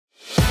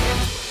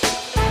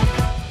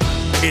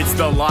It's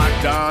the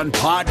Locked On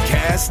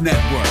Podcast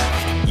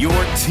Network, your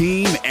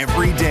team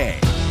every day.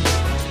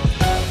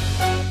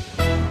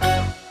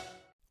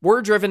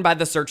 We're driven by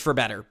the search for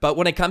better, but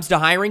when it comes to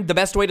hiring, the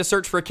best way to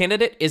search for a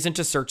candidate isn't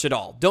to search at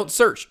all. Don't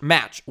search,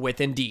 match with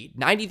Indeed.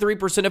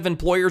 93% of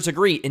employers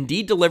agree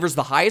Indeed delivers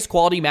the highest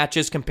quality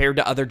matches compared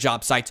to other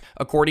job sites,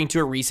 according to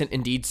a recent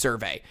Indeed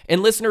survey.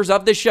 And listeners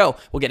of this show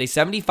will get a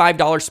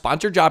 $75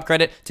 sponsored job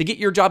credit to get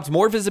your jobs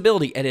more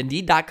visibility at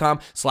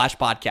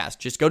Indeed.com/podcast.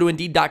 Just go to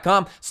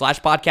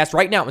Indeed.com/podcast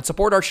right now and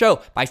support our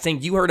show by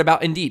saying you heard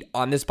about Indeed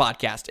on this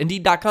podcast.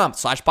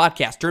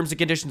 Indeed.com/podcast. Terms and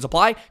conditions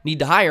apply. Need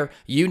to hire?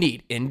 You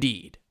need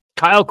Indeed.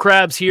 Kyle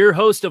Krabs here,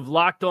 host of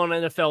Locked On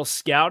NFL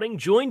Scouting.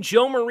 Join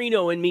Joe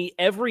Marino and me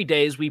every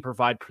day as we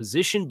provide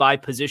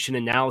position-by-position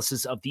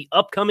analysis of the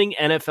upcoming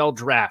NFL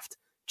Draft.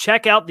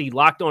 Check out the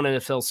Locked On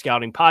NFL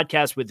Scouting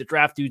podcast with the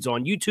Draft Dudes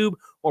on YouTube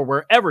or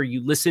wherever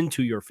you listen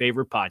to your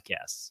favorite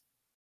podcasts.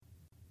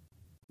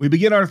 We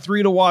begin our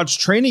 3-to-watch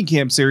training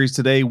camp series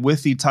today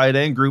with the tight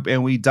end group,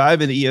 and we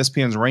dive into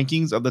ESPN's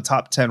rankings of the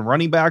top 10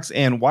 running backs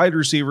and wide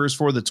receivers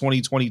for the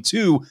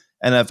 2022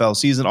 NFL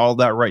season. All of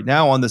that right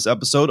now on this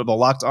episode of the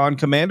Locked On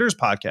Commanders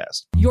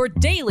podcast. Your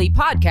daily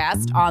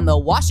podcast on the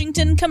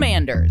Washington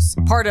Commanders.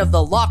 Part of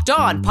the Locked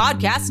On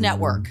Podcast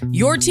Network.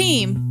 Your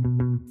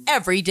team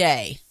every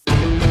day.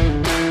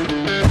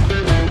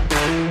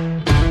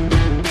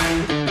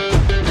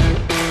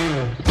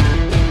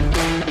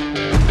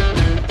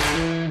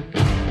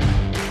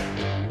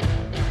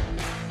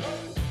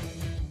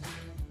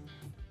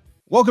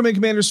 Welcome in,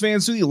 Commanders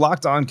fans, to the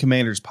Locked On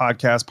Commanders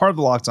podcast, part of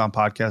the Locked On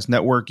Podcast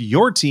Network,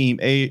 your team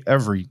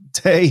every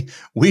day.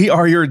 We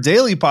are your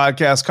daily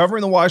podcast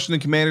covering the Washington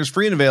Commanders,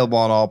 free and available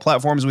on all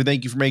platforms. We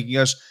thank you for making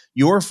us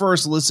your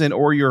first listen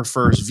or your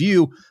first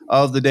view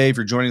of the day if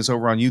you're joining us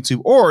over on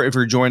YouTube or if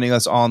you're joining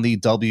us on the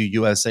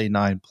WUSA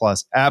 9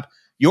 Plus app,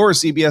 your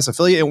CBS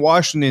affiliate in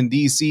Washington,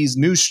 D.C.'s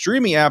new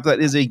streaming app that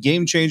is a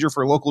game changer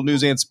for local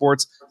news and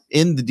sports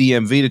in the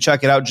DMV. To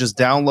check it out, just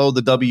download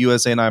the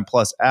WUSA 9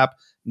 Plus app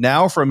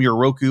now from your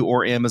Roku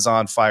or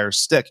Amazon Fire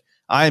Stick.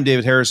 I am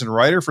David Harrison,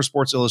 writer for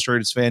Sports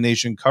Illustrated's Fan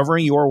Nation,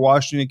 covering your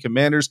Washington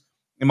Commanders.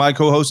 And my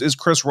co-host is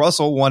Chris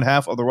Russell, one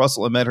half of the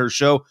Russell and Medhurst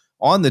Show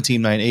on the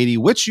Team 980,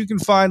 which you can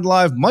find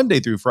live Monday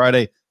through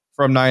Friday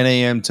from 9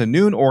 a.m. to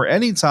noon or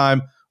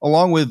anytime,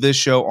 along with this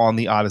show on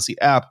the Odyssey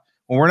app.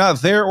 When we're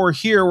not there or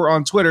here, we're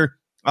on Twitter.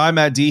 I'm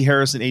at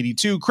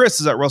DHarrison82.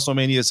 Chris is at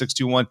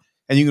WrestleMania621,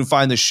 and you can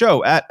find the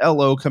show at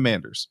LO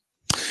Commanders.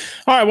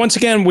 All right. Once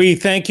again, we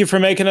thank you for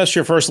making us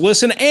your first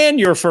listen and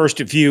your first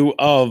view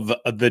of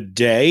the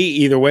day.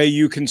 Either way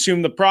you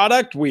consume the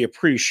product, we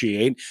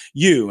appreciate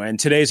you. And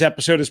today's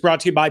episode is brought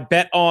to you by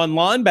Bet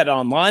Online. Bet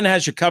Online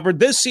has you covered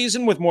this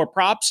season with more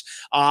props,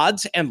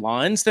 odds, and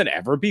lines than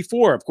ever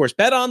before. Of course,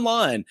 Bet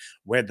Online,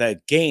 where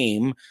the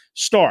game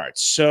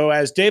starts. So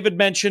as David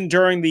mentioned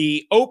during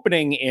the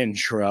opening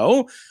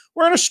intro,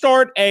 we're going to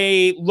start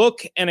a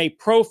look and a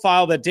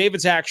profile that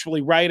David's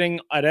actually writing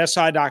at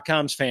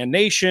SI.com's Fan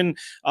Nation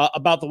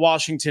about the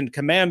Washington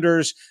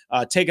Commanders,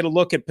 taking a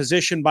look at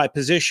position by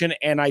position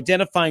and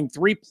identifying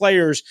 3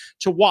 players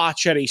to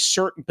watch at a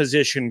certain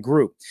position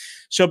group.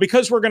 So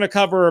because we're going to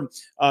cover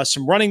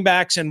some running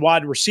backs and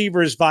wide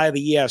receivers via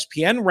the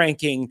ESPN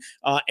ranking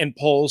and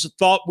polls,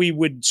 thought we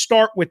would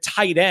start with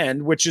tight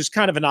end, which is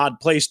kind of an odd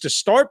place to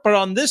start. But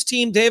on this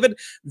team, David,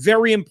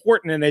 very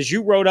important. And as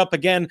you wrote up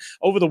again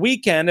over the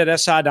weekend at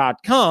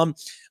SI.com,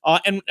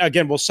 and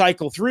again, we'll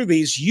cycle through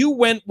these, you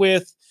went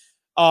with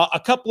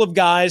a couple of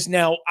guys.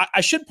 Now,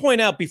 I should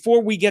point out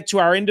before we get to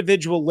our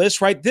individual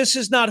list, right, this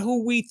is not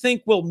who we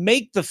think will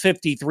make the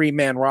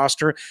 53-man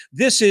roster.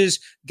 This is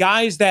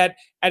guys that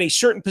at a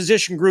certain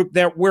position group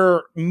that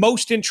we're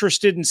most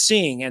interested in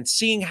seeing and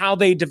seeing how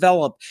they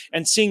develop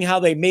and seeing how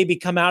they maybe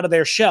come out of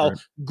their shell, right,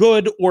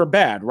 good or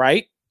bad,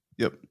 right?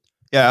 Yep.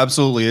 Yeah,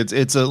 absolutely.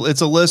 It's a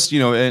list,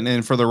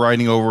 and for the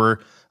writing over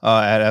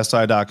at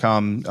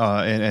SI.com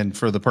and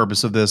for the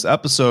purpose of this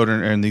episode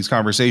and these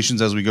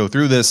conversations as we go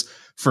through this,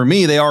 for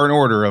me, they are in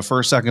order of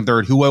first, second,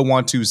 third, who I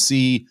want to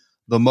see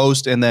the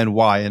most and then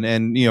why. And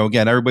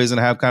again, everybody's going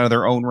to have kind of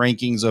their own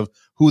rankings of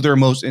who they're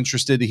most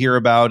interested to hear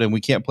about. And we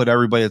can't put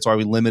everybody. That's why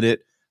we limit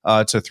it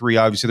to 3.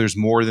 Obviously, there's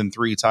more than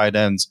 3 tight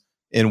ends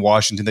in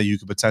Washington that you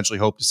could potentially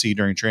hope to see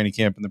during training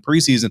camp in the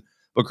preseason.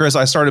 But Chris,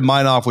 I started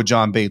mine off with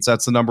John Bates.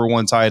 That's the number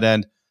 1 tight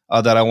end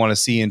that I want to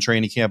see in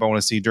training camp. I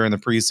want to see during the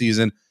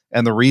preseason.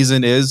 And the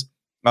reason is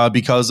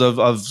because of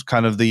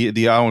kind of the I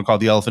don't want to call it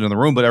the elephant in the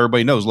room, but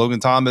everybody knows Logan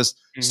Thomas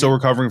still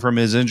recovering from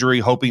his injury,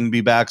 hoping to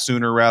be back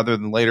sooner rather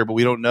than later, but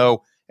we don't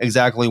know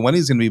exactly when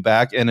he's going to be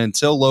back. And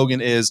until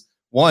Logan is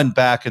 1,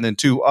 back, and then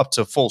 2, up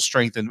to full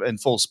strength and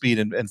full speed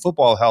and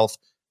football health,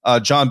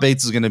 John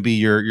Bates is going to be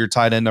your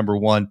tight end number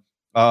 1,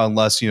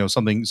 unless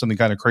something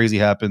kind of crazy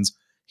happens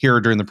here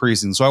during the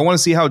preseason. So I want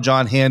to see how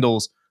John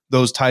handles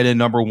those tight end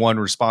number 1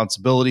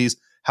 responsibilities,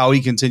 how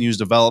he continues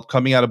to develop.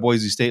 Coming out of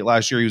Boise State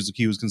last year,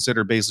 he was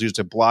considered basically just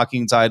a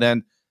blocking tight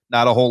end,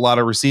 not a whole lot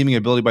of receiving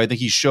ability, but I think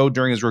he showed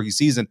during his rookie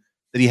season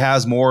that he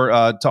has more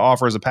to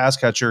offer as a pass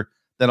catcher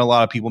than a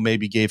lot of people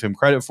maybe gave him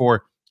credit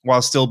for.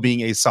 while still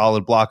being a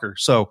solid blocker.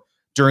 So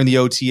during the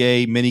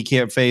OTA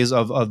minicamp phase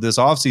of this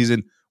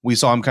offseason, we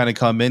saw him kind of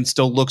come in,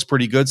 still looks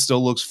pretty good,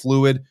 still looks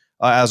fluid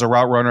as a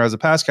route runner, as a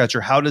pass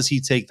catcher. How does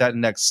he take that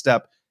next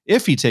step?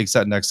 If he takes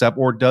that next step,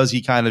 or does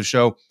he kind of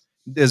show,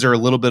 is there a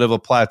little bit of a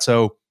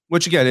plateau,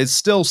 which again, is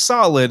still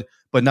solid,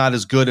 but not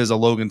as good as a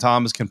Logan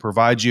Thomas can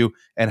provide you,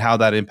 and how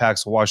that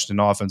impacts the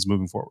Washington offense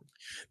moving forward?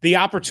 The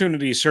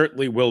opportunity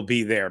certainly will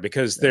be there,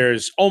 because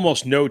there's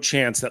almost no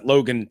chance that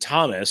Logan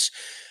Thomas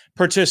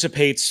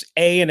participates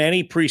in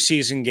any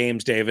preseason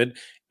games, David,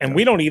 and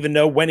we don't even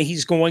know when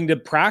he's going to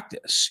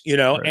practice,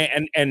 right.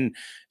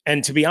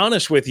 And to be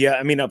honest with you,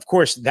 I mean, of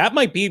course, that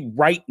might be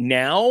right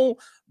now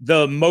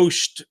the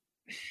most,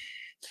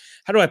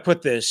 how do I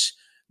put this?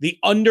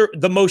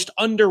 The most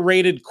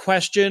underrated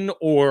question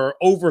or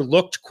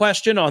overlooked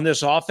question on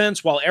this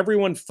offense, while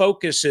everyone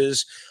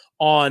focuses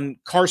on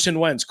Carson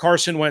Wentz,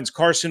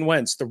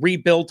 the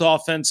rebuilt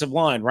offensive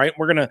line, right?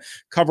 We're going to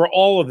cover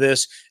all of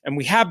this, and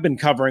we have been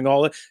covering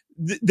all of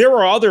it. There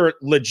are other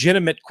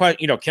legitimate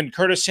questions. Can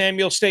Curtis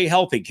Samuel stay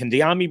healthy? Can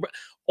De'Ami?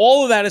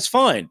 All of that is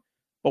fine.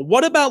 But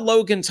what about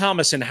Logan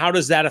Thomas, and how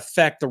does that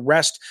affect the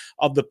rest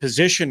of the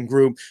position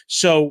group?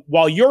 So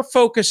while you're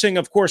focusing,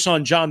 of course,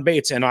 on John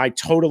Bates, and I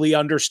totally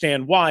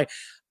understand why,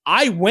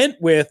 I went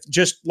with,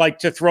 just like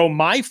to throw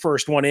my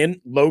first one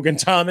in, Logan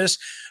Thomas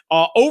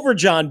over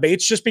John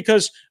Bates, just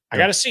because I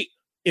got to see.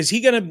 Is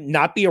he going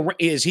to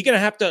is he going to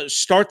have to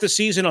start the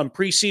season on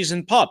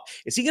preseason PUP?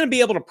 Is he going to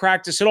be able to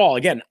practice at all?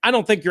 Again, I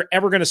don't think you're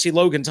ever going to see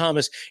Logan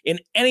Thomas in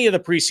any of the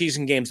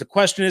preseason games. The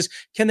question is,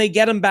 can they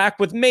get him back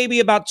with maybe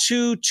about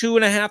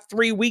 2.5,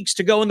 3 weeks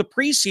to go in the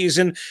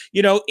preseason,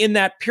 in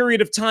that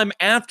period of time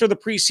after the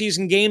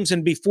preseason games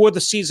and before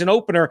the season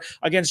opener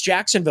against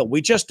Jacksonville?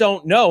 We just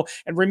don't know.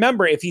 And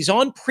remember, if he's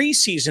on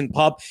preseason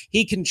PUP,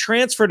 he can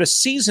transfer to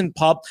season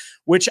PUP,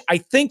 which I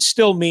think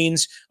still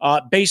means,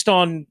 based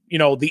on,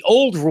 the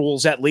old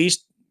rules, at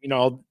least,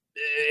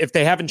 if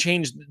they haven't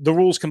changed the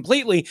rules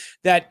completely,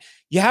 that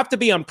you have to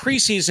be on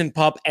preseason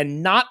PUP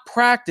and not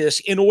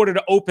practice in order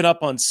to open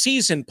up on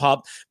season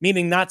PUP,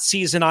 meaning not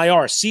season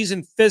IR,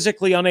 season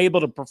physically unable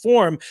to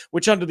perform,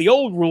 which under the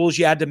old rules,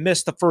 you had to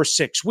miss the first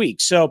 6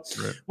 weeks. So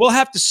We'll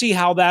have to see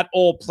how that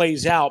all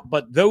plays out,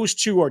 but those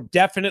two are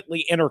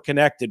definitely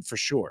interconnected for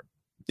sure.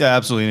 Yeah,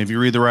 absolutely. And if you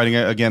read the writing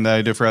again that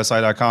I did for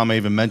SI.com, I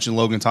even mentioned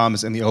Logan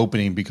Thomas in the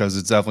opening, because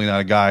it's definitely not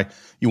a guy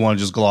you want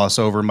to just gloss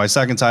over. My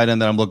second tight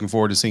end that I'm looking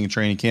forward to seeing in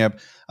training camp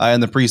in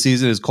the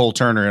preseason is Cole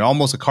Turner, and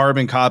almost a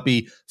carbon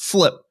copy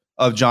flip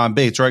of John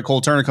Bates, right?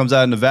 Cole Turner comes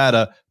out of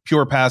Nevada,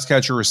 pure pass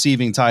catcher,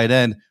 receiving tight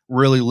end,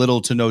 really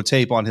little to no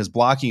tape on his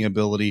blocking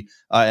ability.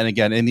 And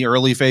again, in the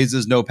early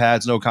phases, no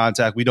pads, no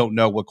contact. We don't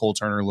know what Cole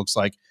Turner looks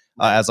like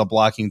as a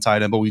blocking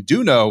tight end, but we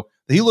do know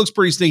that he looks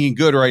pretty stinking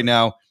good right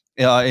now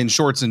in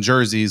shorts and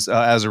jerseys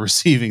as a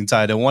receiving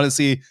tight end. I want to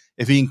see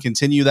if he can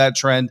continue that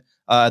trend.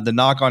 The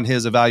knock on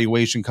his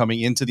evaluation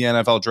coming into the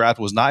NFL draft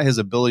was not his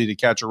ability to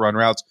catch or run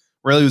routes,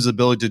 really his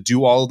ability to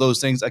do all of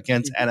those things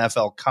against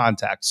NFL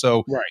contact.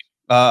 So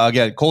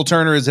again, Cole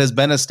Turner has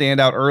been a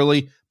standout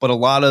early, but a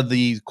lot of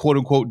the quote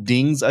unquote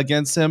dings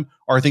against him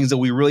are things that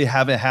we really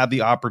haven't had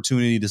the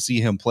opportunity to see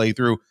him play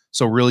through.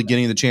 So really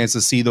getting the chance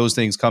to see those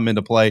things come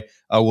into play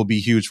will be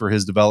huge for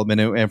his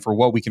development and for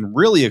what we can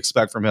really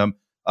expect from him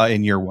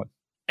in year one.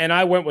 And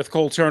I went with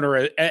Cole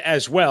Turner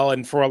as well.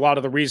 And for a lot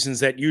of the reasons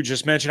that you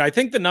just mentioned, I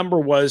think the number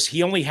was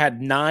he only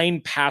had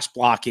 9 pass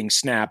blocking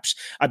snaps,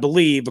 I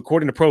believe,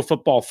 according to Pro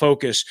Football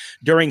Focus,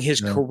 during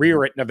his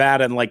career at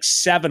Nevada. And like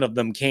 7 of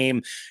them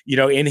came,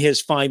 in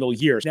his final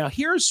years. Now,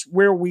 here's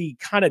where we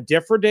kind of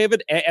differ,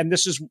 David. And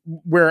this is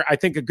where I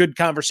think a good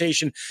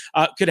conversation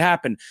could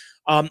happen.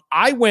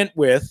 I went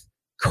with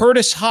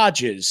Curtis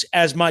Hodges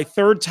as my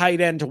third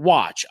tight end to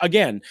watch.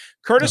 Again,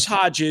 Curtis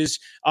Hodges,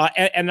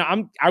 and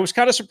I was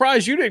kind of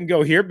surprised you didn't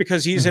go here,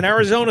 because he's an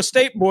Arizona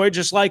State boy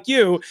just like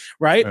you,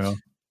 right? Yeah.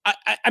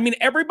 I mean,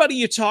 everybody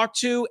you talk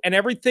to and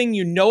everything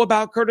you know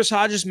about Curtis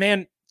Hodges,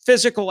 man,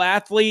 physical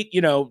athlete,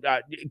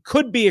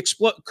 could be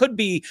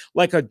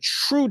like a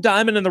true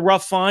diamond in the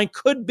rough find,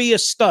 could be a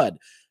stud.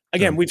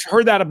 Again, we've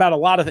heard that about a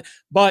lot of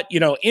but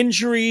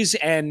injuries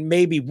and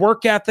maybe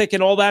work ethic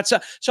and all that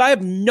stuff. So I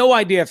have no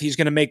idea if he's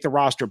going to make the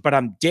roster, but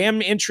I'm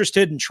damn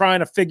interested in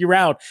trying to figure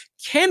out,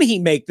 can he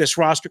make this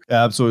roster?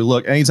 Absolutely.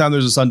 Look, anytime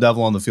there's a Sun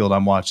Devil on the field,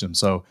 I'm watching him.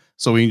 So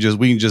we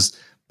can just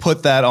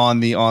put that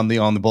on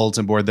the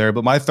bulletin board there.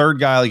 But my third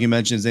guy, like you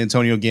mentioned, is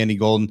Antonio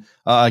Gandy-Golden.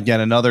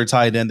 Again, another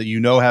tight end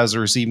that has the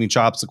receiving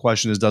chops. The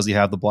question is, does he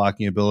have the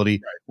blocking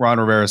ability? Right. Ron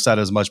Rivera said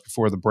as much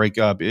before the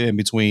breakup in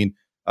between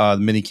the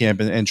mini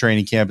camp and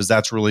training camp, is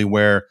that's really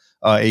where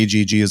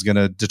AGG is going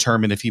to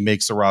determine if he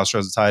makes the roster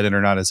as a tight end or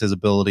not, as his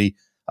ability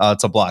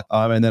to block.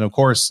 And then, of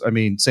course,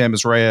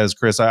 Sammis Reyes,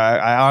 Chris,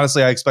 I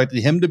honestly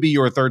expected him to be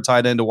your third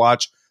tight end to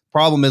watch.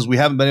 Problem is, we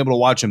haven't been able to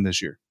watch him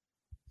this year.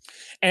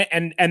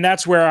 And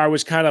that's where I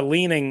was kind of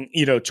leaning,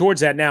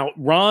 towards that. Now,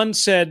 Ron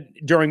said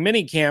during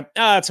minicamp,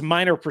 it's a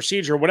minor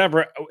procedure,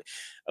 whatever.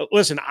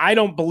 listen, I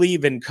don't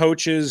believe in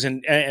coaches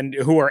and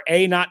who are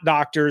A, not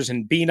doctors,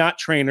 and B, not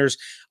trainers,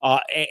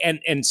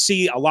 and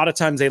C, a lot of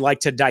times they like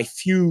to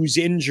diffuse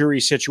injury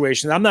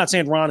situations. I'm not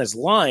saying Ron is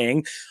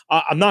lying.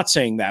 I'm not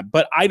saying that,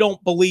 but I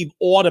don't believe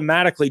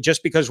automatically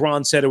just because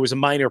Ron said it was a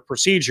minor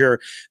procedure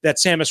that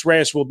Sammis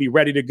Reyes will be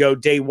ready to go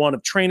day one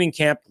of training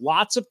camp.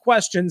 Lots of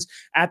questions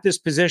at this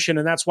position,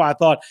 and that's why I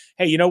thought,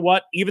 hey, you know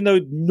what? Even though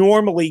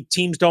normally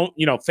teams don't,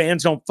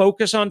 fans don't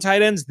focus on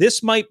tight ends,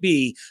 this might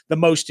be the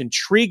most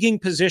intriguing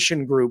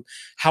position group,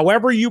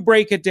 however you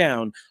break it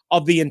down,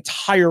 of the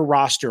entire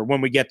roster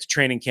when we get to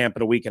training camp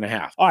in a week and a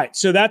half. All right,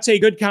 so that's a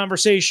good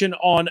conversation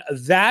on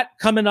that.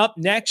 Coming up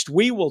next,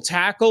 we will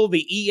tackle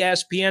the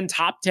ESPN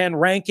top 10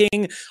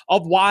 ranking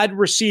of wide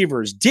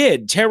receivers.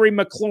 Did Terry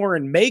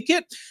McLaurin make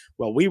it?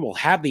 Well, we will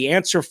have the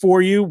answer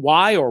for you,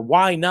 why or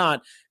why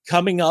not,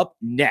 coming up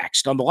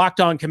next on the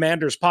Locked On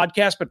Commanders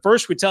podcast. But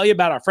first, we tell you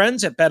about our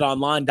friends at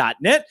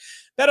BetOnline.net.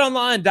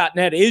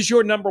 BetOnline.net is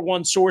your number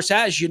one source,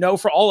 as you know,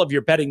 for all of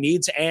your betting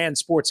needs and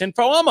sports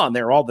info. I'm on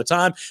there all the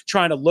time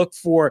trying to look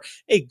for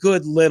a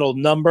good little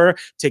number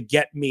to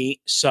get me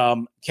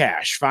some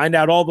cash. Find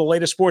out all the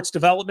latest sports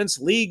developments,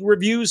 league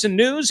reviews, and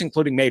news,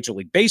 including Major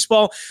League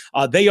Baseball.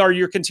 They are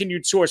your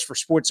continued source for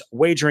sports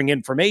wagering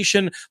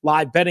information,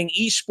 live betting,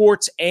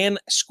 esports, and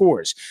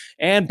scores.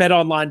 And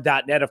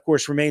BetOnline.net, of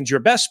course, remains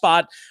your best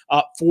spot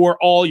for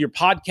all your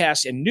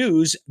podcasts and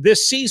news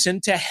this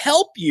season to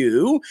help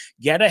you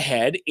get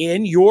ahead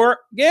in your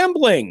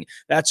gambling.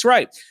 That's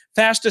right.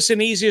 Fastest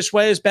and easiest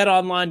way is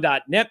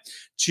BetOnline.net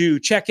to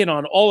check in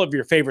on all of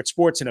your favorite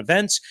sports and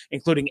events,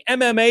 including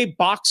MMA,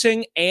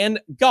 boxing, and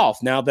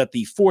golf. Now that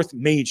the fourth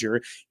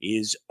major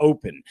is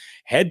open,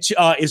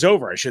 is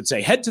over, I should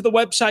say. Head to the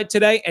website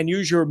today and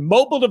use your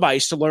mobile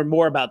device to learn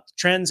more about the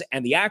trends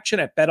and the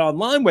action at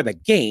BetOnline, where the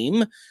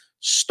game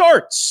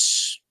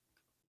starts.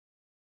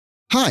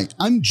 Hi,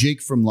 I'm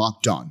Jake from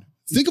Locked On.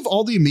 Think of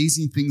all the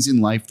amazing things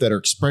in life that are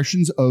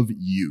expressions of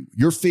you,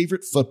 your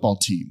favorite football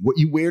team, what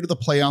you wear to the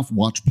playoff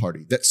watch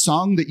party, that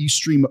song that you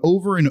stream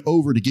over and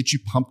over to get you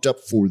pumped up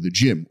for the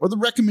gym, or the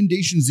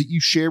recommendations that you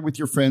share with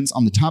your friends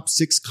on the top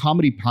 6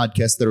 comedy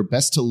podcasts that are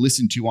best to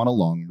listen to on a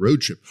long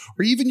road trip,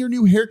 or even your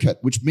new haircut,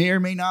 which may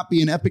or may not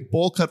be an epic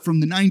bowl cut from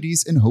the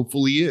 90s and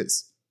hopefully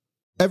is.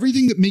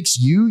 Everything that makes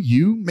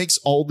you makes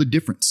all the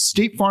difference.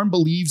 State Farm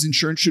believes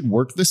insurance should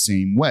work the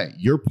same way.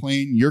 Your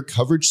plan, your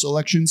coverage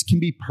selections can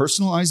be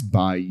personalized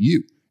by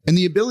you. And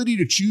the ability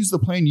to choose the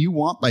plan you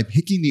want by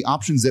picking the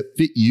options that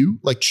fit you,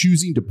 like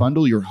choosing to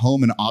bundle your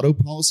home and auto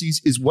policies,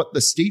 is what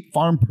the State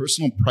Farm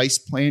Personal Price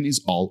Plan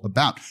is all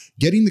about.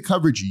 Getting the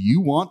coverage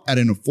you want at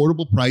an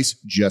affordable price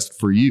just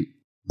for you.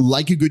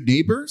 Like a good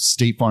neighbor,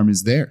 State Farm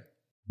is there.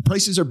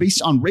 Prices are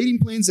based on rating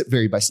plans that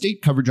vary by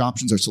state. Coverage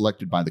options are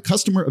selected by the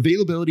customer.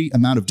 Availability,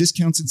 amount of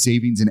discounts and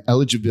savings, and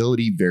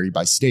eligibility vary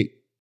by state.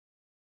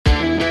 All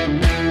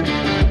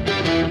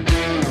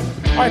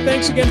right,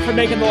 thanks again for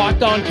making the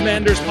Locked On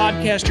Commanders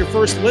podcast your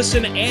first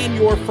listen and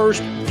your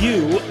first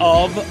view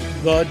of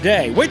the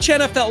day. Which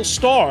NFL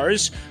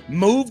stars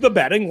move the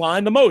betting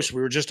line the most?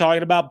 We were just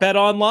talking about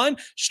BetOnline.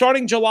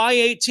 Starting July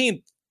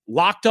 18th,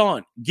 Locked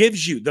On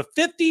gives you the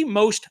 50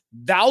 most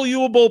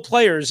valuable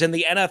players in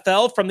the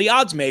NFL from the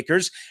odds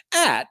makers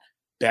at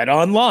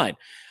BetOnline.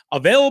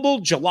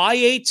 Available July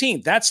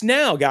 18th. That's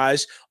now,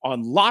 guys,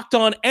 on Locked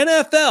On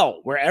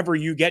NFL, wherever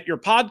you get your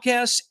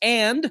podcasts,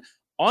 and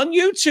on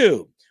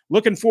YouTube.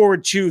 Looking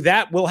forward to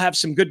that. We'll have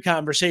some good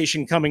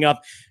conversation coming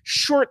up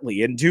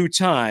shortly in due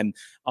time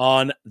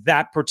on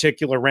that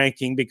particular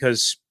ranking,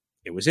 because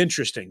it was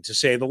interesting, to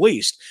say the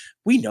least.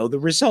 We know the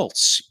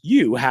results.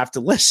 You have to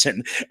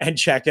listen and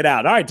check it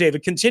out. All right,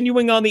 David,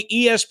 continuing on the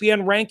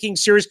ESPN ranking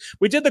series,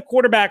 we did the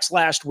quarterbacks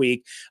last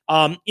week.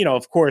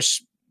 Of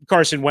course,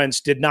 Carson Wentz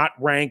did not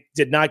rank,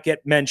 did not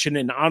get mentioned,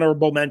 an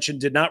honorable mention,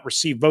 did not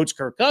receive votes.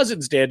 Kirk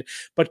Cousins did,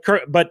 but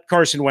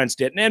Carson Wentz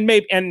didn't,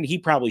 and he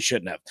probably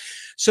shouldn't have.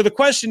 So the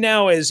question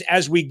now is,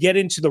 as we get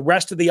into the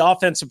rest of the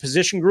offensive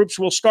position groups,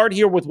 we'll start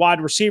here with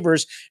wide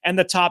receivers and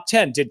the top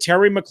 10. Did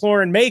Terry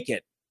McLaurin make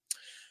it?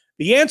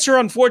 The answer,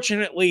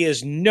 unfortunately,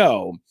 is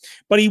no,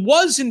 but he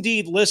was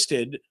indeed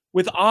listed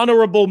with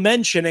honorable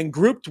mention and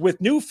grouped with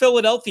new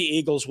Philadelphia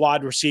Eagles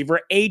wide receiver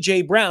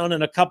A.J. Brown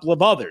and a couple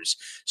of others.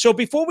 So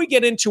before we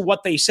get into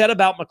what they said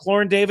about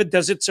McLaurin, David,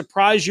 does it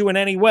surprise you in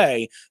any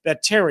way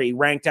that Terry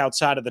ranked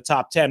outside of the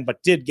top 10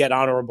 but did get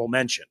honorable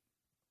mention?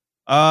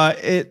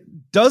 It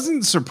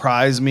doesn't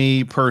surprise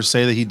me per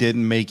se that he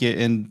didn't make it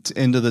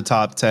into the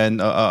top 10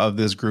 of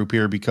this group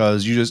here,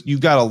 because you've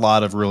got a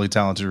lot of really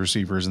talented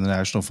receivers in the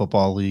National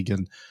Football League,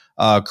 and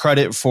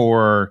credit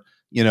for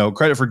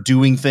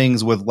doing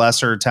things with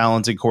lesser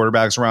talented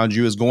quarterbacks around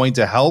you is going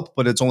to help,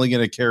 but it's only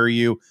going to carry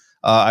you,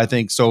 I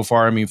think, so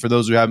far. I mean, for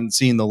those who haven't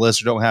seen the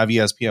list or don't have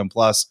ESPN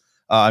Plus,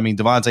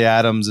 Devontae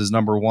Adams is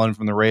number 1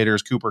 from the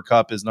Raiders. Cooper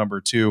Kupp is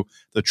number 2,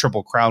 the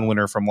Triple Crown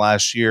winner from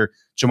last year.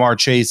 Jamar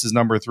Chase is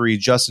number 3.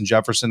 Justin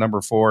Jefferson,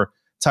 number 4.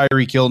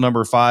 Tyreek Hill,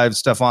 number 5.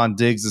 Stephon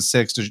Diggs is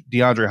 6.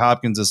 DeAndre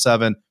Hopkins is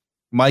 7.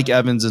 Mike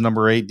Evans is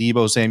number 8.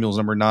 Deebo Samuel's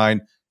number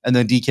 9. and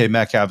then DK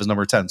Metcalf is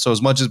number 10. So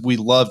as much as we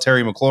love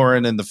Terry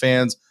McLaurin and the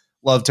fans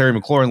love Terry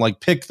McLaurin, like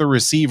pick the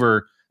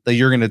receiver that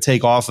you're going to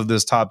take off of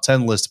this top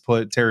 10 list to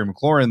put Terry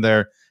McLaurin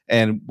there.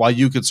 And while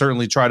you could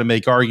certainly try to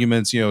make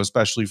arguments,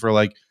 especially for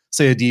like,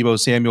 say, a Deebo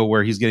Samuel,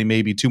 where he's getting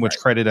maybe too much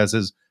credit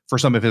for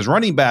some of his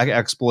running back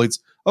exploits.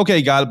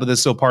 Okay, got it. But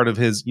that's still part of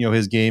his,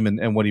 his game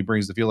and what he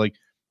brings to the field. Like,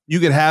 you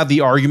could have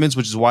the arguments,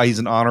 which is why he's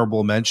an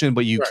honorable mention,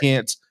 but you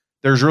can't,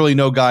 there's really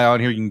no guy on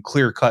here you can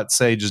clear cut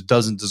say just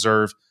doesn't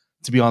deserve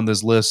to be on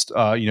this list,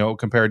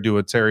 compared to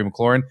a Terry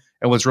McLaurin.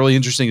 And what's really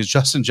interesting is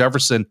Justin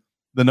Jefferson,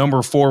 the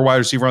number 4 wide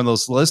receiver on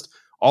this list,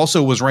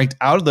 also was ranked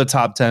out of the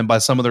top 10 by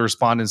some of the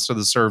respondents to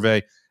the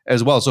survey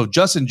as well. So if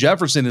Justin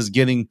Jefferson is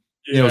getting,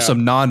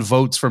 some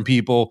non-votes from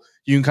people,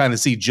 you can kind of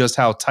see just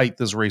how tight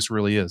this race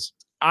really is.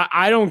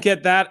 I don't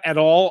get that at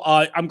all.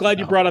 I'm glad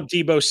you brought up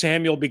Deebo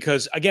Samuel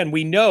because, again,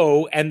 we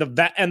know, and the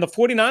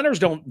 49ers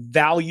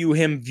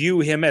don't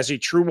view him as a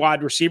true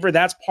wide receiver.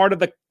 That's part of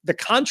the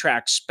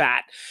contract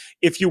spat,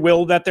 if you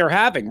will, that they're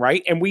having,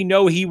 right? And we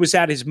know he was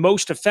at his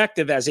most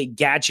effective as a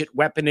gadget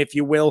weapon, if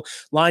you will,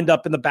 lined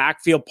up in the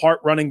backfield,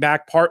 part running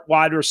back, part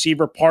wide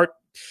receiver, part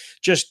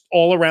just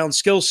all around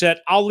skill set.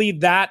 I'll leave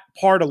that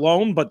part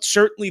alone, but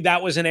certainly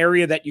that was an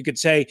area that you could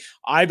say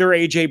either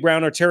AJ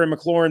Brown or Terry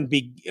McLaurin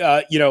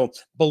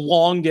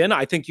belonged in.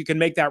 I think you can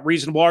make that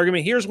reasonable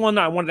argument. Here's one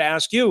I wanted to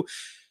ask you.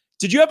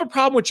 Did you have a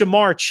problem with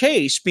Jamar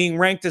Chase being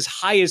ranked as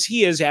high as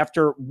he is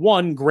after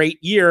one great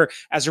year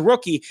as a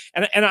rookie?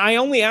 And I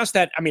only ask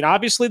that, I mean,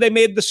 obviously they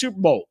made the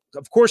Super Bowl.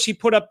 Of course, he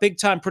put up big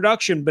time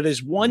production, but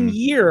is one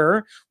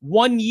year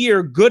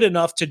good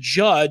enough to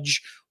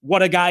judge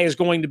what a guy is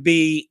going to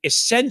be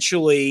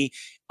essentially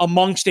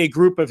amongst a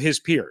group of his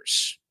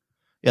peers?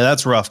 Yeah,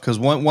 that's rough because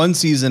one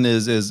season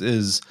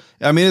is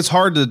I mean, it's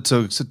hard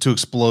to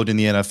explode in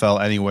the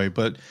NFL anyway,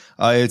 but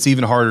it's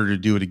even harder to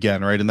do it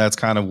again, right? And that's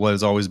kind of what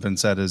has always been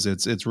said is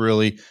it's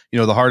really,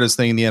 the hardest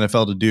thing in the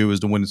NFL to do is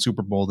to win a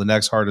Super Bowl. The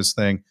next hardest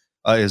thing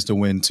is to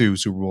win 2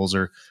 Super Bowls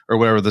or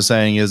whatever the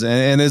saying is.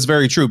 And it's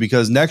very true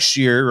because next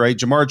year, right,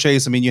 Jamar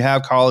Chase, I mean, you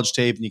have college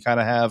tape and you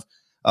kind of have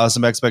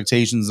some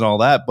expectations and all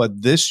that,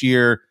 but this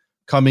year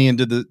coming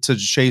into to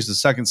Chase the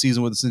second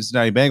season with the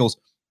Cincinnati Bengals,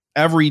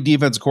 every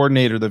defense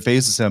coordinator that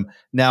faces him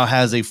now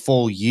has a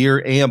full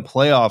year and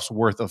playoffs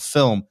worth of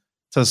film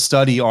to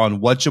study on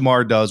what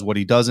Jamar does, what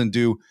he doesn't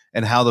do,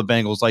 and how the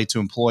Bengals like to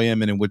employ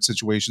him and in which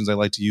situations they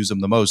like to use him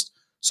the most.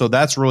 So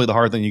that's really the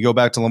hard thing. You go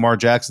back to Lamar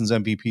Jackson's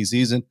MVP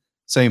season,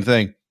 same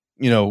thing.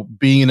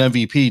 Being an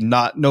MVP,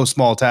 no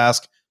small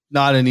task,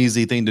 not an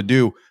easy thing to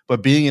do,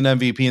 but being an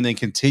MVP and then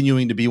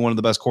continuing to be one of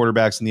the best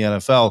quarterbacks in the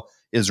NFL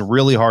is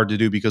really hard to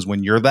do because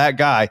when you're that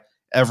guy,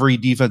 every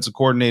defensive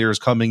coordinator is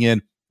coming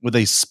in with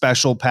a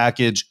special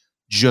package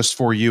just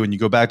for you. And you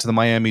go back to the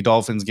Miami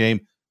Dolphins game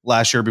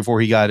last year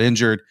before he got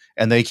injured,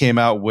 and they came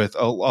out with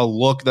a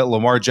look that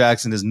Lamar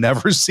Jackson has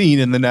never seen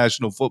in the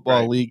National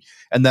Football League.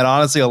 And that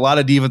honestly, a lot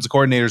of defensive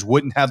coordinators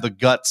wouldn't have the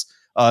guts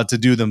to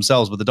do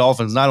themselves. But the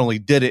Dolphins not only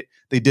did it,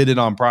 they did it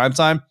on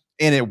primetime,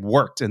 and it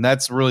worked. And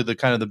that's really the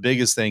kind of the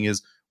biggest thing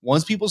is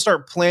once people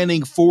start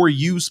planning for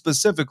you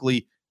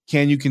specifically,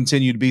 can you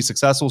continue to be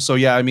successful? So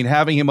yeah, I mean,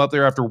 having him up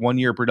there after 1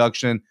 year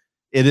production,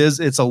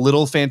 it's a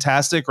little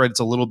fantastic, right? It's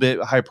a little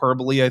bit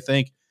hyperbole, I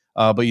think.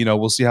 But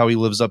we'll see how he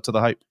lives up to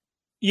the hype.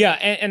 Yeah,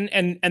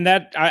 and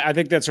that I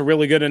think that's a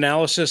really good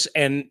analysis.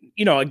 And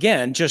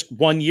again, just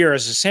 1 year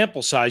as a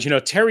sample size.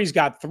 Terry's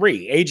got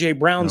 3. AJ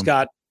Brown's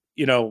got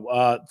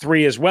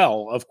 3 as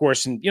well, of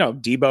course, and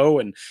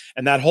Deebo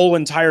and that whole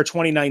entire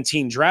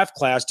 2019 draft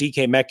class.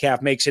 DK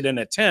Metcalf makes it in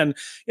at 10.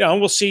 And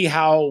we'll see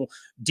how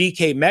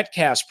DK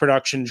Metcalf's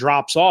production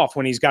drops off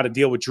when he's got to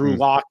deal with Drew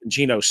Lock and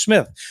Geno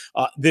Smith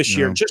this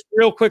year. Just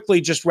real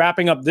quickly, just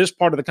wrapping up this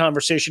part of the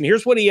conversation.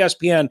 Here's what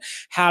ESPN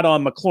had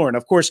on McLaurin.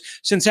 Of course,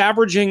 since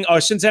entering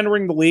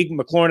the league,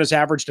 McLaurin has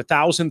averaged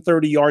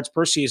 1,030 yards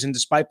per season,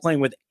 despite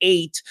playing with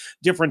 8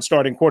 different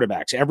starting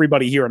quarterbacks.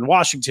 Everybody here in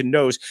Washington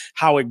knows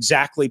how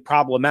exactly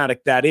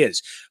problematic that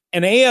is.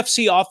 An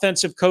AFC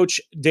offensive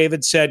coach,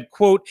 David, said,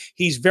 quote,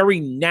 he's very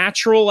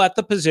natural at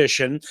the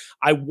position.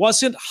 I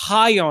wasn't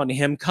high on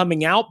him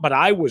coming out, but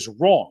I was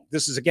wrong.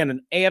 This is, again,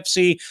 an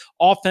AFC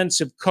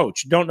offensive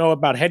coach. Don't know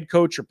about head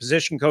coach or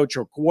position coach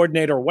or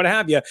coordinator or what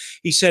have you.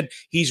 He said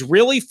he's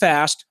really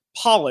fast,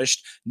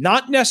 polished,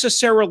 not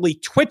necessarily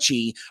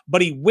twitchy,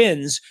 but he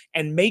wins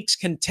and makes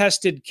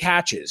contested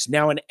catches.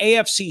 Now, an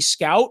AFC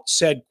scout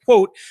said,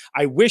 quote,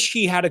 I wish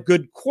he had a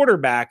good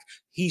quarterback.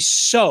 He's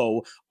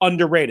so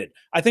underrated.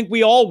 I think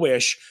we all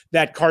wish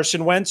that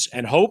Carson Wentz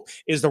and hope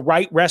is the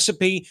right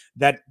recipe,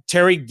 that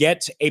Terry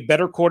gets a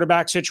better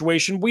quarterback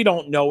situation. We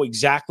don't know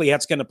exactly how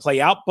it's going to play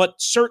out, but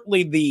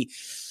certainly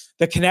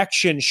the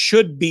connection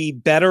should be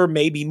better,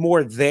 maybe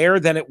more there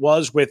than it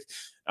was with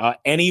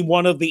any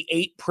one of the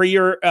 8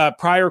 prior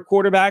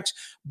quarterbacks.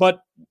 But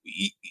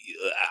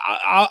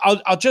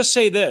I'll just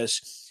say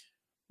this.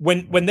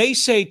 When they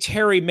say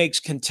Terry makes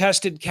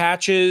contested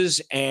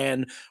catches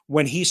and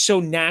when he's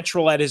so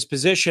natural at his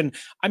position,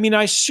 I mean,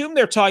 I assume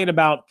they're talking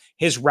about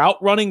his route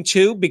running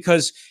too,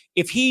 because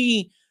if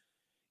he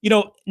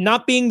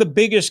not being the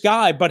biggest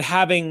guy, but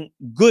having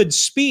good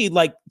speed.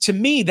 Like, to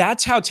me,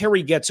 that's how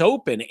Terry gets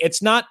open.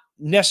 It's not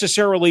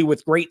necessarily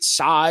with great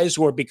size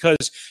or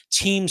because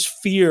teams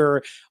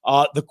fear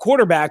the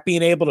quarterback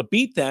being able to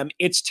beat them.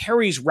 It's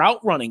Terry's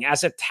route running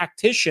as a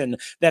tactician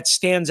that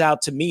stands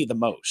out to me the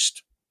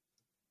most.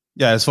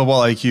 Yeah, his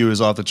football IQ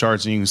is off the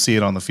charts, and you can see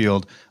it on the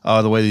field.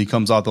 The way that he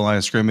comes off the line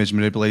of scrimmage,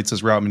 manipulates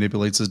his route,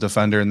 manipulates his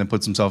defender, and then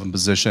puts himself in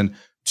position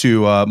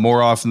to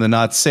more often than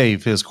not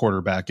save his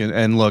quarterback.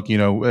 And look,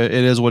 it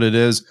is what it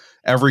is.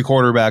 Every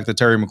quarterback that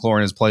Terry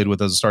McLaurin has played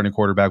with as a starting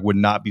quarterback would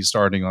not be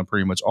starting on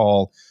pretty much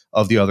all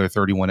of the other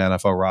 31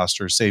 NFL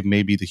rosters, save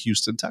maybe the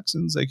Houston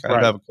Texans. They kind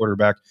of have a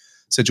quarterback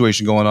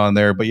situation going on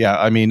there. But yeah,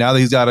 I mean, now that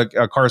he's got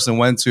a Carson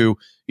Wentz who,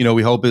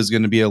 we hope is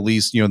going to be at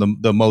least,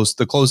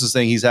 the closest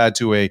thing he's had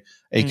to a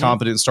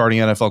competent starting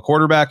NFL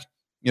quarterback.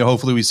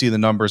 Hopefully we see the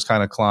numbers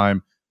kind of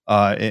climb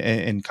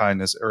in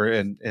kindness or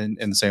in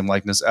the same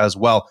likeness as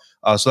well.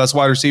 So that's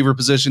wide receiver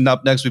position.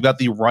 Up next, we've got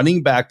the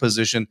running back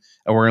position,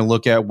 and we're going to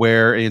look at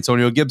where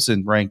Antonio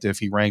Gibson ranked, if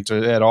he ranked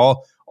at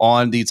all,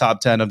 on the top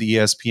 10 of the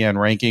ESPN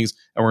rankings.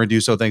 And we're going to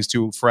do so thanks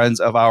to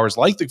friends of ours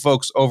like the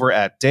folks over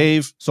at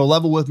Dave. So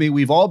level with me.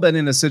 We've all been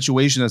in a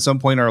situation at some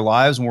point in our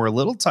lives when we're a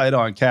little tight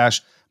on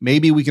cash.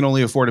 Maybe we can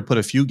only afford to put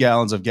a few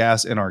gallons of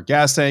gas in our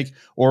gas tank,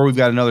 or we've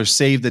got another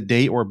save the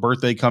date or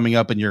birthday coming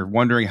up and you're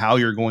wondering how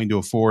you're going to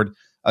afford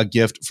a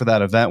gift for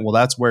that event. Well,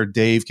 that's where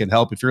Dave can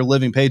help. If you're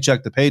living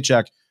paycheck to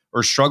paycheck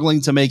or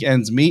struggling to make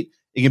ends meet,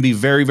 it can be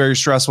very, very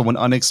stressful when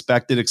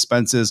unexpected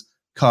expenses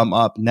come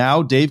up.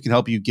 Now, Dave can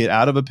help you get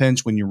out of a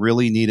pinch when you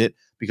really need it,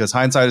 because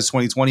hindsight is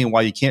 2020, and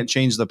while you can't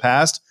change the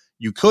past,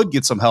 you could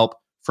get some help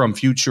from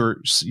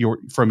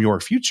your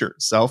future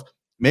self.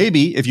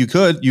 Maybe if you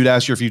could, you'd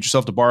ask your future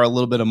self to borrow a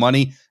little bit of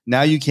money.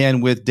 Now you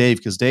can with Dave,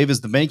 because Dave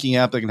is the banking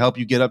app that can help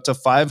you get up to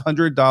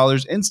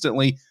 $500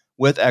 instantly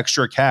with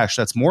extra cash.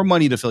 That's more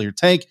money to fill your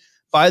tank,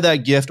 buy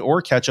that gift,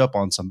 or catch up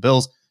on some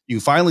bills. You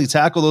can finally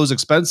tackle those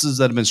expenses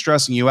that have been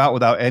stressing you out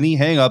without any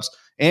hangups,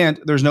 and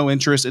there's no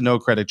interest and no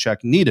credit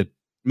check needed.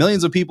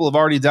 Millions of people have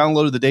already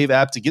downloaded the Dave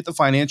app to get the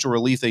financial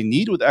relief they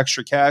need with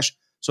extra cash.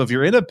 So if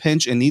you're in a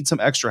pinch and need some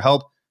extra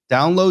help,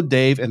 download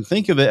Dave and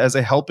think of it as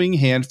a helping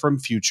hand from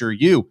future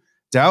you.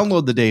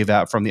 Download the Dave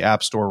app from the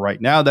App Store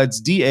right now.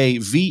 That's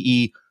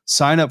DAVE.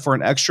 Sign up for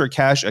an extra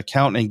cash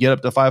account and get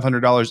up to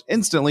 $500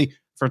 instantly.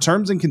 For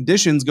terms and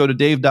conditions, go to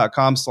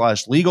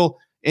dave.com/legal.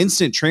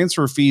 Instant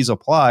transfer fees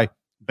apply.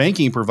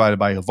 Banking provided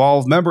by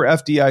Evolve. Member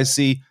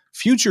FDIC.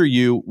 Future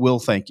you will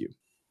thank you.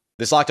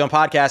 This Locked On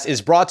podcast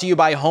is brought to you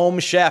by Home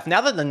Chef.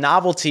 Now that the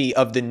novelty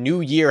of the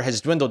new year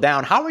has dwindled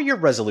down, how are your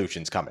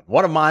resolutions coming?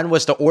 One of mine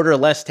was to order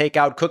less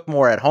takeout, cook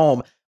more at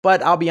home.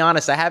 But I'll be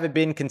honest, I haven't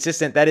been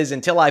consistent. That is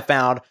until I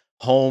found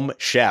Home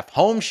Chef.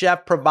 Home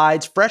Chef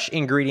provides fresh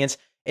ingredients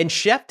and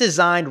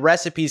chef-designed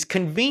recipes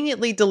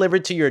conveniently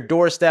delivered to your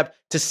doorstep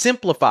to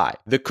simplify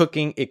the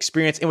cooking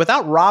experience and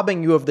without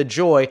robbing you of the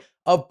joy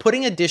of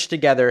putting a dish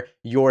together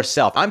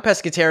yourself. I'm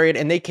pescatarian,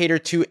 and they cater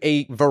to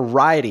a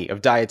variety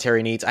of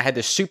dietary needs. I had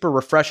this super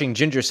refreshing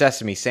ginger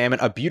sesame salmon,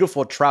 a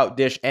beautiful trout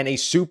dish, and a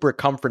super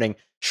comforting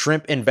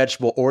shrimp and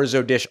vegetable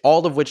orzo dish,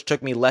 all of which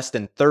took me less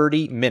than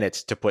 30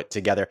 minutes to put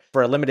together.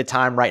 For a limited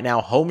time right now,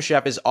 Home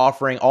Chef is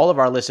offering all of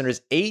our listeners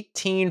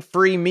 18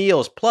 free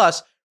meals,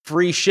 plus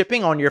free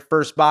shipping on your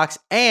first box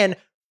and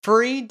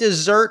free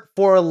dessert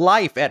for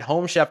life at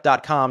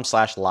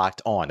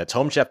homechef.com/lockedon. That's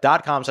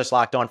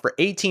homechef.com/lockedon for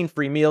 18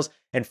 free meals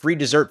and free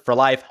dessert for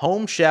life.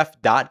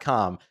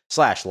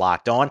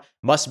 Homechef.com/lockedon.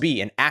 Must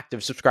be an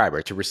active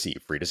subscriber to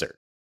receive free dessert.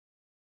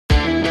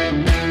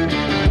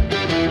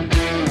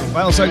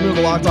 Final segment of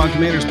the Locked On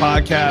Commanders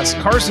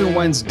podcast. Carson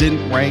Wentz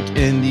didn't rank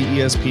in the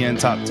ESPN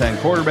top 10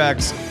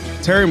 quarterbacks.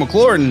 Terry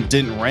McLaurin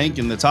didn't rank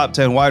in the top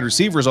 10 wide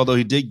receivers, although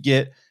he did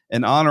get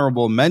an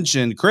honorable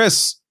mention.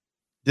 Chris,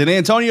 did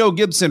Antonio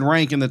Gibson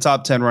rank in the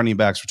top 10 running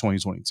backs for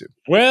 2022?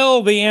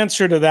 Well, the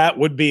answer to that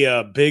would be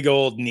a big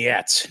old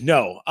niet.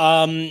 No.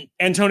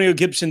 Antonio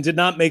Gibson did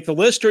not make the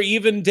list, or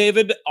even,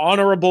 David,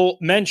 honorable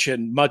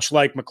mention, much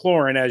like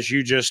McLaurin, as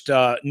you just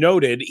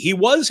noted. He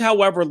was,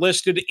 however,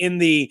 listed in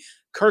the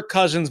Kirk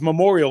Cousins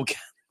Memorial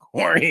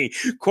category,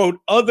 quote,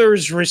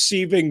 others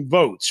receiving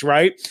votes,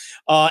 right?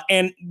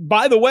 And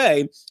by the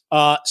way,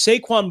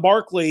 Saquon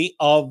Barkley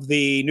of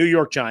the New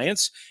York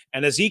Giants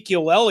and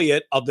Ezekiel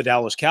Elliott of the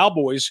Dallas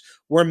Cowboys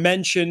were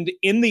mentioned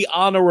in the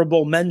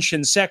honorable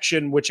mention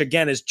section, which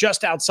again is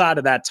just outside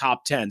of that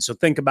top 10. So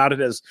think about it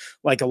as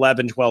like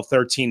 11, 12,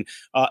 13,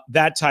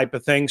 that type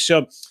of thing.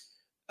 So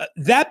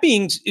that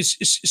being,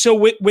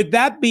 with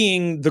that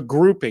being the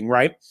grouping,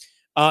 right?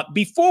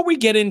 Before we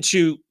get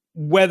into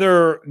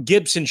whether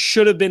Gibson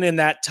should have been in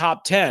that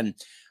top 10,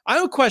 I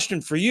have a question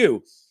for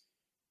you.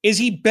 Is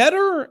he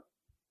better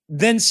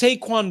than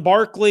Saquon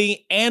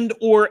Barkley and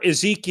or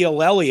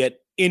Ezekiel Elliott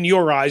in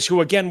your eyes,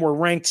 who again were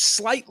ranked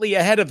slightly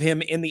ahead of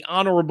him in the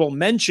honorable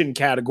mention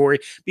category,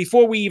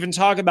 before we even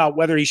talk about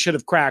whether he should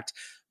have cracked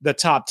the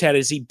top 10?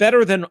 Is he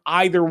better than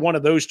either one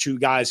of those two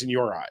guys in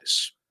your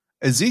eyes?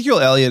 Ezekiel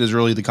Elliott is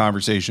really the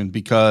conversation,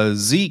 because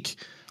Zeke,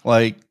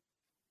 like,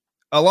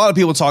 a lot of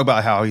people talk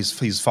about how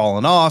he's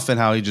fallen off and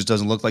how he just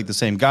doesn't look like the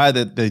same guy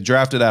that they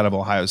drafted out of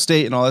Ohio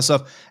State and all that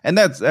stuff. And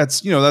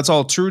that's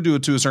all true to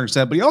a certain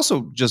extent, but he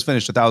also just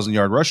finished a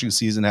 1,000-yard rushing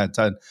season, had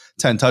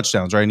 10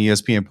 touchdowns, right? And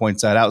ESPN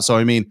points that out. So,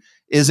 I mean,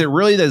 is it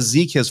really that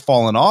Zeke has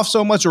fallen off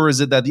so much, or is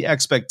it that the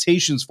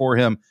expectations for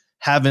him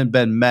haven't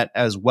been met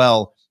as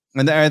well?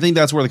 And I think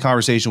that's where the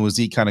conversation with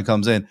Zeke kind of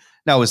comes in.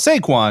 Now with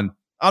Saquon,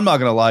 I'm not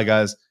going to lie,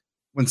 guys.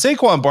 When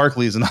Saquon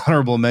Barkley is an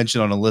honorable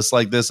mention on a list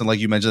like this, and like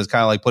you mentioned, it's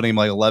kind of like putting him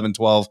like 11,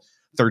 12,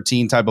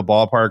 13 type of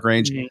ballpark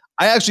range. Mm-hmm.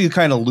 I actually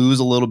kind of lose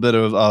a little bit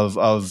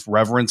of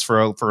reverence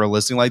for a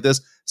listing like this.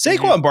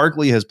 Saquon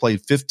Barkley has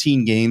played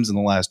 15 games in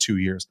the last 2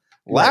 years.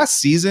 Last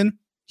season,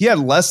 he had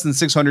less than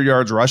 600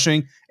 yards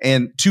rushing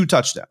and 2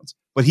 touchdowns,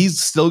 but he's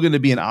still going to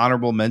be an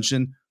honorable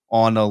mention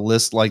on a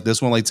list like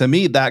this one. Like, to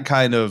me, that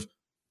kind of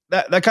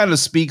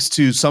speaks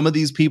to some of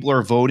these people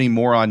are voting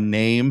more on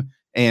name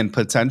and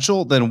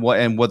potential than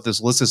what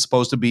this list is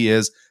supposed to be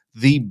is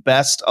the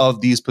best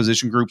of these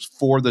position groups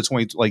for the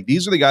 20. Like,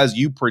 these are the guys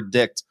you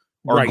predict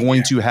are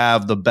going to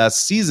have the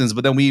best seasons.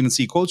 But then we even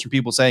see quotes from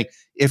people saying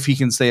if he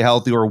can stay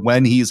healthy or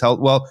when he's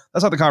healthy. Well,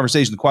 that's not the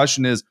conversation. The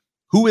question is,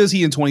 who is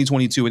he in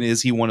 2022 and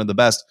is he one of the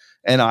best?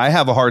 And I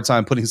have a hard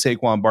time putting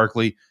Saquon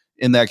Barkley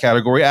in that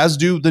category, as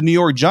do the New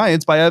York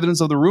Giants, by evidence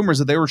of the rumors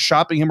that they were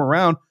shopping him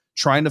around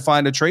trying to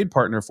find a trade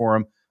partner for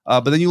him.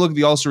 But then you look at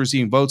the also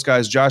receiving votes,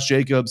 guys. Josh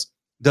Jacobs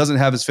doesn't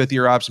have his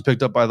 5th-year option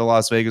picked up by the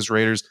Las Vegas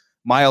Raiders.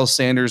 Miles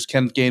Sanders,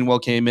 Kenneth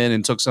Gainwell came in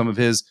and took some of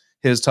his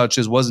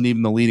touches, wasn't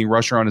even the leading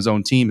rusher on his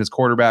own team. His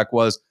quarterback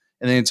was.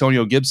 And then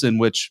Antonio Gibson,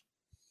 which,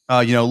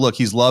 look,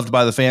 he's loved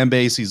by the fan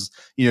base. He's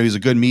a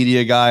good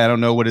media guy. I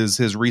don't know what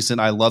his recent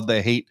I love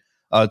the hate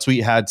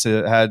tweet had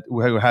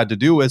to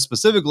do with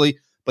specifically,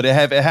 but it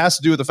has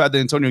to do with the fact that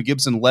Antonio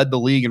Gibson led the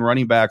league in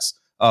running backs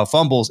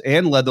fumbles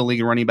and led the league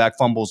in running back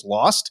fumbles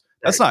lost.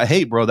 That's not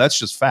hate, bro. That's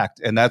just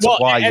fact. And that's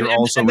why you're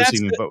also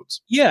receiving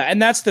votes. Yeah.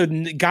 And that's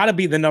got to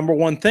be the number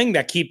one thing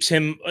that keeps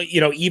him,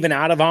 even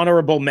out of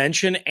honorable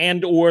mention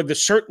and or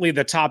certainly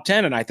the top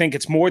 10. And I think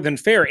it's more than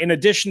fair, in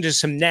addition to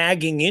some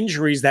nagging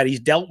injuries that he's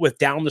dealt with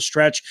down the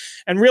stretch.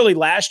 And really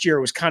last year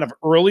was kind of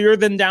earlier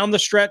than down the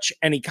stretch,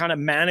 and he kind of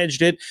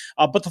managed it.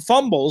 But the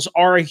fumbles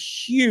are a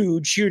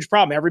huge, huge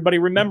problem. Everybody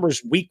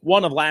remembers week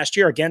 1 of last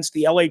year against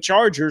the LA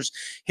Chargers.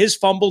 His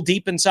fumble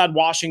deep inside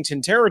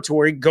Washington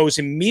territory goes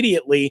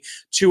immediately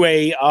to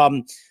a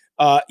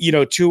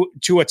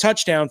to a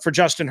touchdown for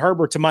Justin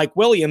Herbert to Mike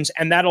Williams,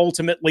 and that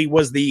ultimately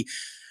was the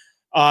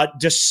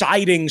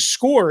deciding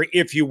score,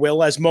 if you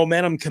will, as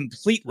momentum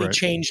completely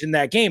changed in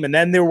that game. And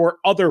then there were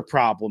other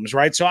problems,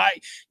 right? So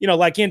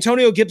like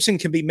Antonio Gibson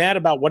can be mad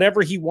about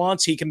whatever he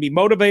wants. He can be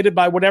motivated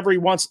by whatever he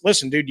wants.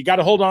 Listen, dude, you got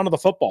to hold on to the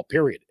football,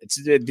 period.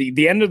 It's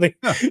the end of the,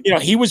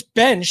 he was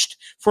benched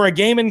for a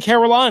game in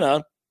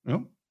Carolina.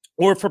 Yep.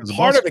 Or for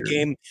part of the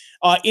game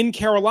in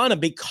Carolina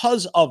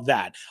because of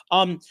that.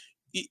 I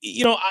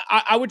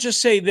would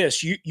just say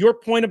this. Your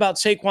point about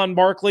Saquon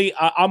Barkley,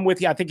 I'm with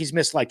you. I think he's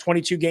missed like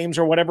 22 games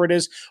or whatever it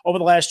is over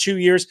the last 2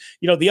 years.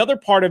 The other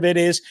part of it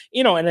is,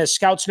 and as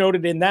scouts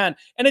noted in that,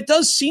 and it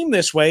does seem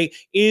this way,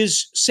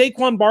 is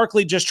Saquon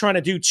Barkley just trying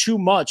to do too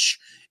much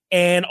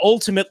and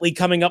ultimately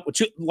coming up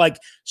with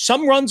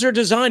some runs are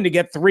designed to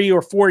get 3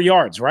 or 4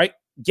 yards, right?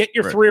 Get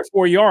your 3 or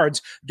 4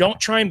 yards. Don't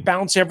try and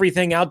bounce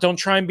everything out. Don't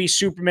try and be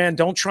Superman.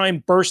 Don't try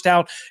and burst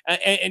out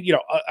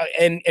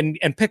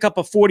and pick up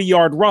a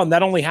 40-yard run.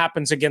 That only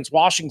happens against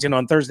Washington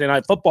on Thursday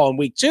Night Football in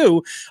week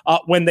 2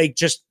 when they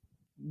just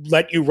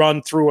let you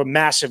run through a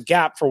massive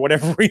gap for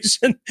whatever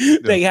reason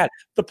they had.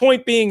 The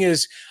point being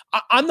is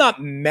I'm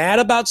not mad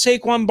about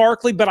Saquon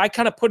Barkley, but I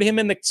kind of put him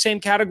in the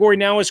same category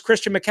now as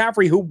Christian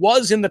McCaffrey, who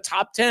was in the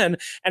top 10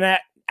 and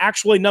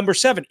actually number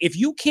 7. If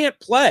you can't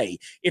play,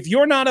 if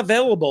you're not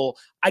available,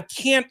 I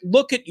can't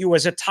look at you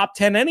as a top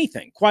 10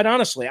 anything, quite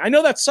honestly. I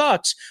know that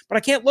sucks, but I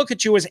can't look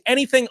at you as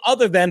anything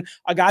other than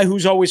a guy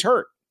who's always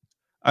hurt.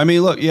 I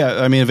mean, look,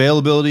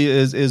 availability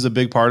is a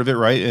big part of it,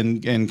 right?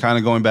 And kind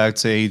of going back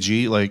to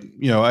AG,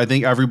 I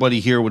think everybody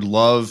here would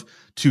love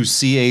to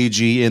see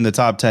AG in the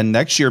top 10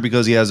 next year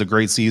because he has a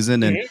great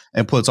season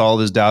and puts all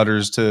of his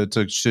doubters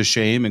to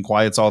shame and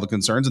quiets all the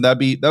concerns. And that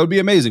would be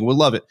amazing. We'd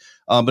love it.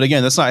 But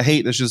again, that's not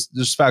hate. That's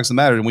just facts of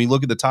the matter. And when you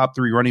look at the top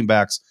 3 running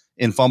backs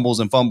in fumbles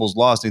and fumbles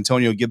lost,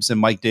 Antonio Gibson,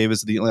 Mike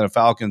Davis of the Atlanta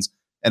Falcons,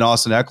 and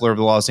Austin Eckler of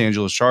the Los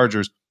Angeles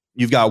Chargers,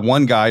 you've got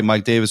one guy,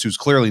 Mike Davis, who's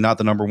clearly not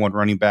the number 1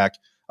 running back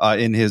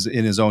in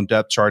his own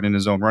depth chart, in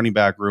his own running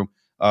back room,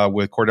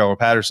 with Cordell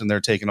Patterson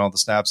there taking all the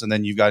snaps. And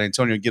then you've got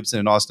Antonio Gibson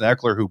and Austin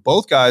Eckler, who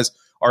both guys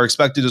are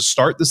expected to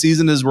start the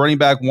season as running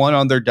back 1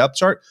 on their depth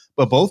chart.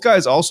 But both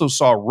guys also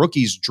saw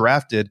rookies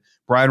drafted.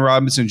 Brian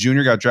Robinson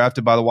Jr. got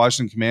drafted by the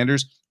Washington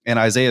Commanders, and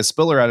Isaiah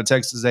Spiller out of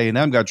Texas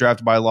A&M got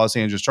drafted by Los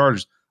Angeles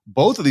Chargers.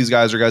 Both of these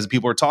guys are guys that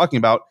people are talking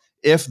about.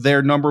 If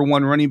their number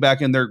 1 running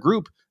back in their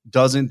group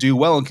doesn't do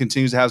well and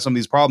continues to have some of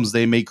these problems,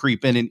 they may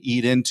creep in and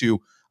eat into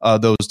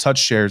those touch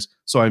shares.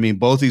 So,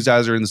 both these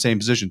guys are in the same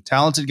position.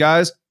 Talented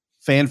guys,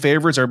 fan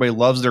favorites. Everybody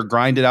loves their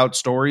grinded out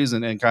stories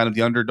and kind of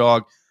the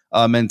underdog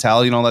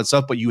mentality and all that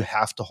stuff, but you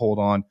have to hold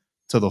on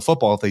to the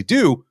football. If they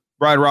do,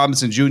 Brian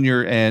Robinson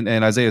Jr. and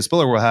Isaiah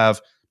Spiller will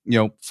have,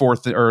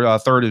 fourth or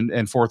third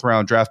and fourth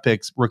round draft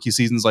picks, rookie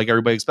seasons like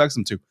everybody expects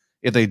them to.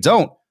 If they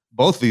don't,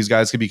 both of these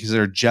guys could be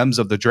considered gems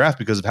of the draft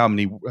because of how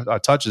many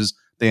touches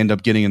they end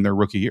up getting in their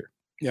rookie year.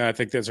 Yeah, I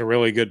think that's a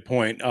really good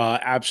point.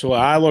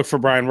 Absolutely. I look for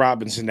Brian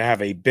Robinson to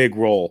have a big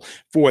role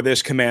for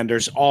this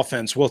Commanders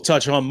offense. We'll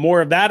touch on more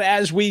of that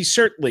as we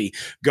certainly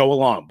go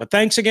along. But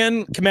thanks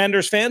again,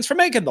 Commanders fans, for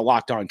making the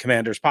Locked On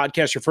Commanders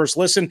podcast your first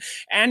listen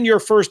and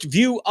your first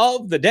view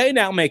of the day.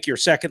 Now make your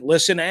second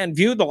listen and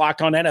view the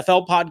Locked On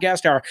NFL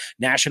podcast. Our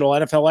national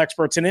NFL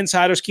experts and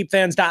insiders keep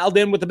fans dialed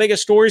in with the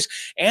biggest stories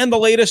and the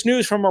latest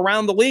news from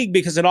around the league,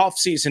 because an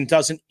offseason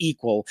doesn't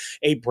equal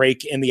a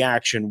break in the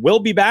action. We'll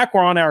be back.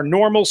 We're on our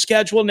normal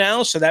schedule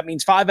now, so that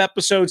means 5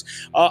 episodes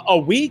a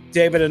week.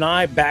 David and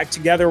I back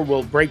together.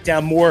 We'll break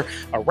down more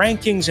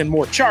rankings and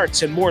more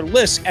charts and more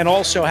lists, and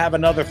also have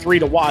another 3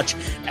 to watch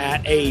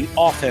at a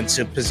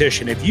offensive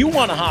position. If you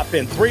want to hop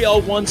in,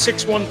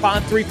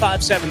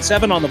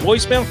 301-615-3577 on the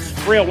voicemail,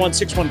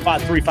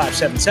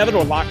 301-615-3577,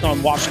 or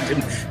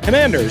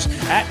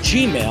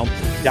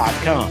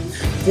LockedOnWashingtonCommanders@gmail.com.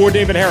 For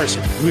David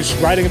Harrison, who's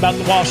writing about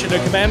the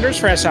Washington Commanders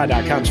for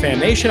SI.com's Fan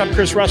Nation, I'm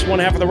Chris Russell, one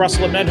half of the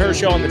Russell and Medhurst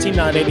Show on the Team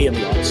 980 and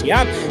the Odyssey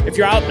app. If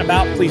you're out and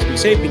about, please be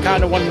safe, be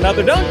kind to one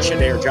another, don't you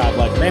dare drive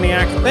like a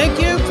maniac. Thank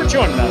you for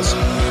joining us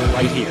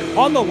right here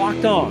on the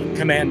Locked On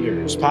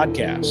Commanders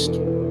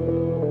podcast.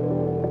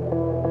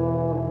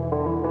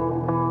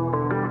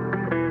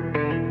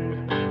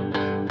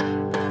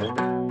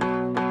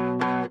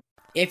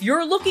 If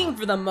you're looking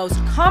for the most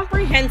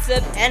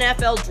comprehensive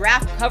NFL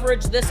draft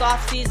coverage this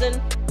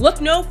offseason, look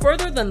no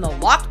further than the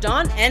Locked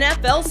On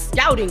NFL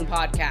Scouting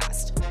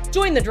Podcast.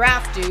 Join the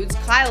draft dudes,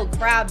 Kyle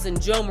Krabs and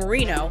Joe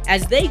Marino,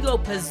 as they go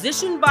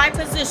position by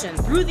position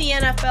through the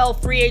NFL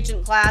free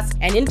agent class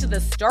and into the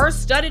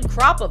star-studded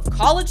crop of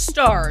college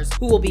stars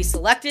who will be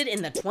selected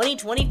in the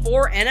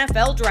 2024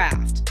 NFL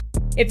Draft.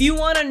 If you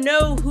want to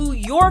know who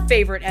your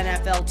favorite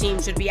NFL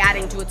team should be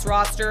adding to its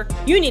roster,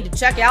 you need to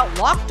check out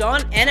Locked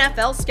On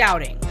NFL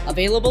Scouting,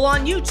 available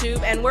on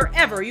YouTube and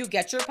wherever you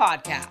get your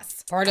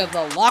podcasts. Part of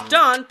the Locked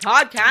On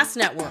Podcast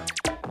Network,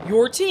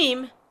 your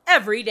team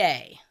every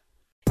day.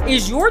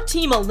 Is your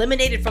team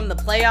eliminated from the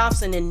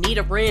playoffs and in need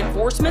of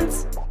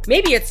reinforcements?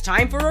 Maybe it's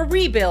time for a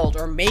rebuild,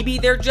 or maybe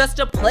they're just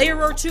a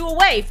player or two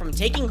away from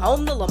taking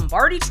home the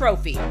Lombardi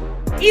Trophy.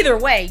 Either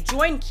way,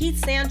 join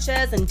Keith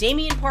Sanchez and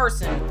Damian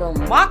Parson for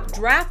Mock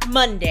Draft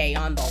Monday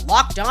on the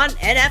Locked On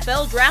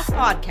NFL Draft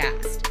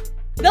Podcast.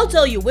 They'll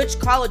tell you which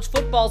college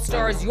football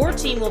stars your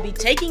team will be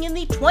taking in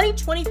the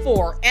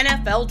 2024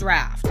 NFL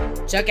Draft.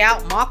 Check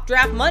out Mock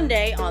Draft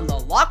Monday on the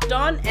Locked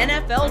On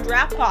NFL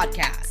Draft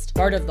Podcast,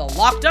 part of the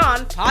Locked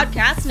On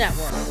Podcast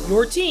Network,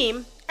 your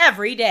team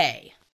every day.